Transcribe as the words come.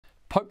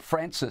Pope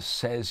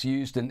Francis has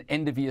used an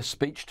end-of-year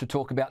speech to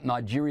talk about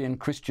Nigerian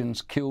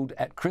Christians killed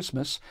at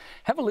Christmas.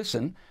 Have a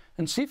listen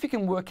and see if you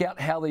can work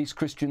out how these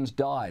Christians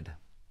died.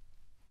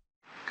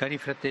 Cari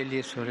fratelli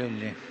e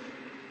sorelle,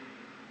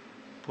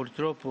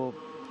 purtroppo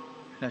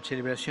la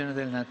celebrazione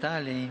del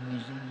Natale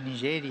in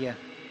Nigeria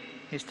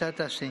è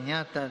stata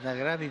segnata da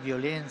gravi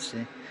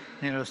violenze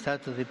nello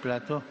stato di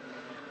Plateau,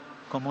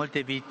 con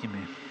molte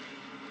vittime.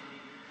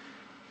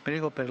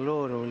 Prego per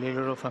loro e le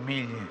loro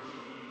famiglie.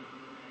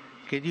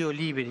 Che Dio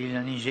liberi la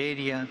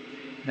Nigeria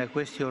da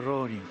questi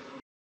orrori.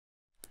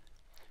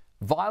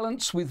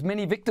 Violence with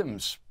many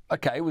victims.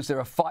 Okay, was there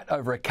a fight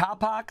over a car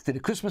park? Did a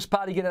Christmas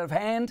party get out of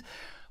hand?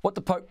 What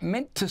the Pope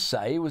meant to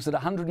say was that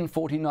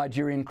 140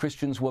 Nigerian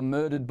Christians were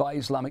murdered by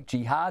Islamic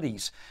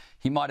jihadis.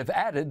 He might have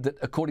added that,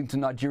 according to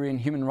Nigerian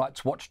human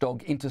rights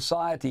watchdog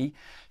Intersociety,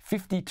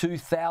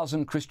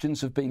 52,000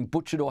 Christians have been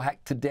butchered or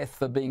hacked to death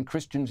for being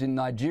Christians in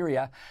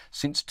Nigeria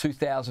since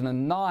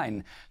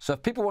 2009. So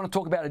if people want to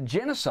talk about a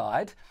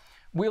genocide,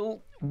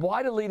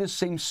 why do leaders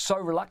seem so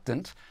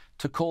reluctant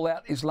to call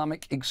out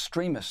Islamic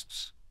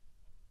extremists?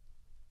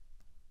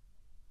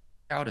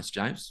 Cowardice,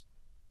 James.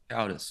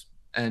 Cowardice.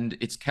 And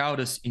it's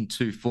cowardice in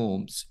two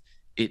forms.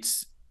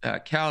 It's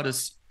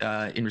cowardice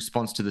in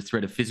response to the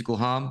threat of physical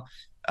harm.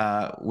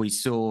 We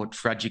saw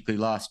tragically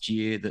last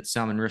year that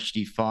Salman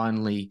Rushdie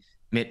finally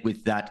met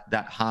with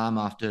that harm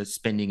after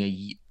spending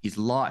his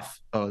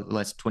life, or the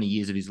last 20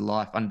 years of his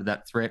life, under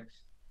that threat.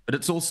 But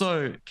it's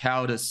also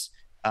cowardice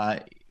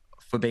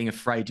for being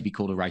afraid to be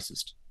called a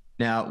racist.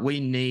 Now, we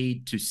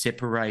need to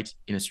separate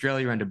in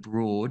Australia and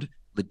abroad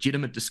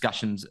legitimate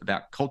discussions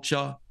about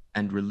culture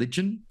and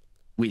religion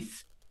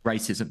with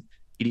racism.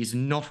 It is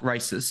not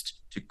racist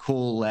to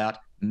call out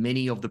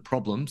many of the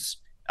problems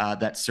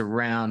that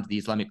surround the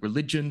Islamic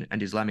religion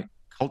and Islamic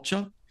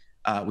culture.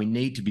 We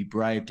need to be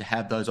brave to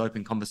have those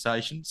open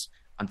conversations.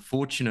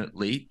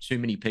 Unfortunately, too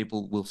many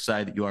people will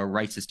say that you are a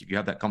racist if you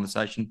have that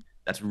conversation.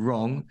 That's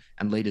wrong,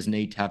 and leaders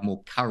need to have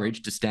more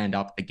courage to stand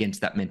up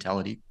against that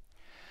mentality.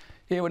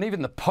 Yeah, when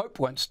even the Pope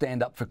won't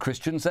stand up for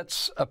Christians,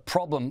 that's a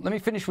problem. Let me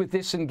finish with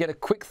this and get a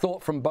quick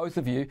thought from both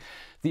of you.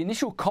 The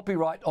initial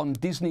copyright on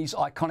Disney's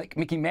iconic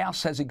Mickey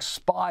Mouse has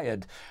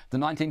expired. The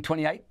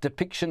 1928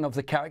 depiction of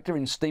the character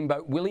in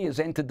Steamboat Willie has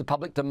entered the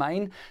public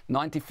domain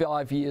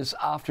 95 years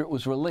after it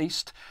was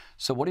released.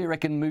 So what do you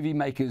reckon movie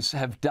makers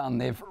have done?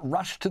 They've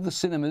rushed to the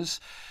cinemas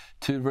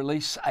to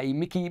release a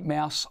Mickey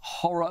Mouse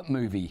horror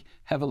movie.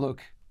 Have a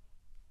look.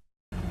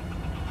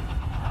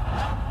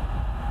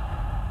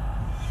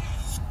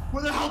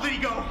 Where the hell did he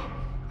go?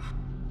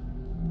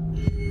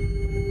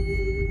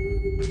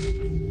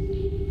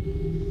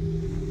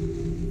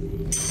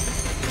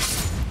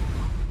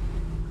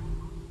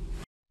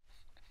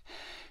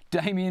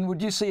 Damien,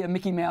 would you see a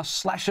Mickey Mouse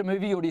slasher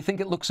movie, or do you think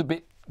it looks a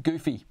bit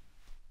goofy?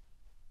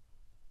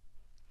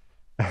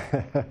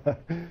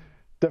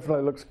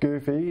 Definitely looks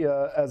goofy,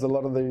 as a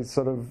lot of these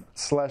sort of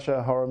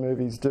slasher horror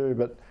movies do.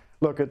 But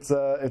look, it's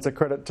a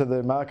credit to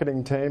the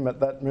marketing team at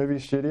that movie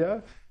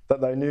studio that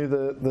they knew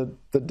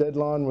the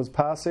deadline was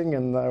passing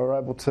and they were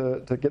able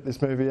to get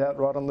this movie out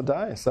right on the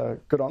day. So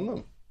good on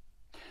them.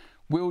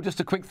 Will,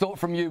 just a quick thought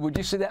from you. Would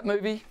you see that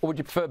movie, or would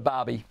you prefer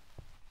Barbie?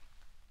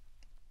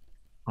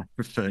 I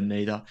prefer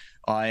neither.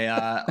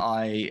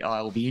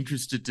 I'll be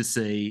interested to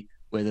see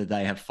whether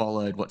they have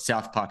followed what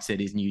South Park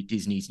said is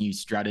Disney's new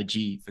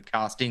strategy for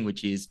casting,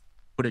 which is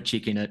put a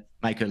chick in it,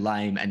 make her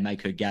lame, and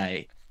make her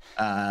gay.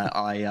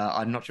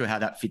 I'm not sure how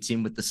that fits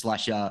in with the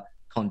slasher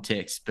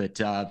context,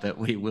 but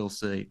we will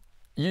see.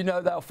 You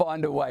know they'll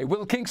find a way.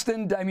 Will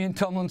Kingston, Damien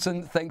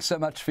Tomlinson, thanks so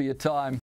much for your time.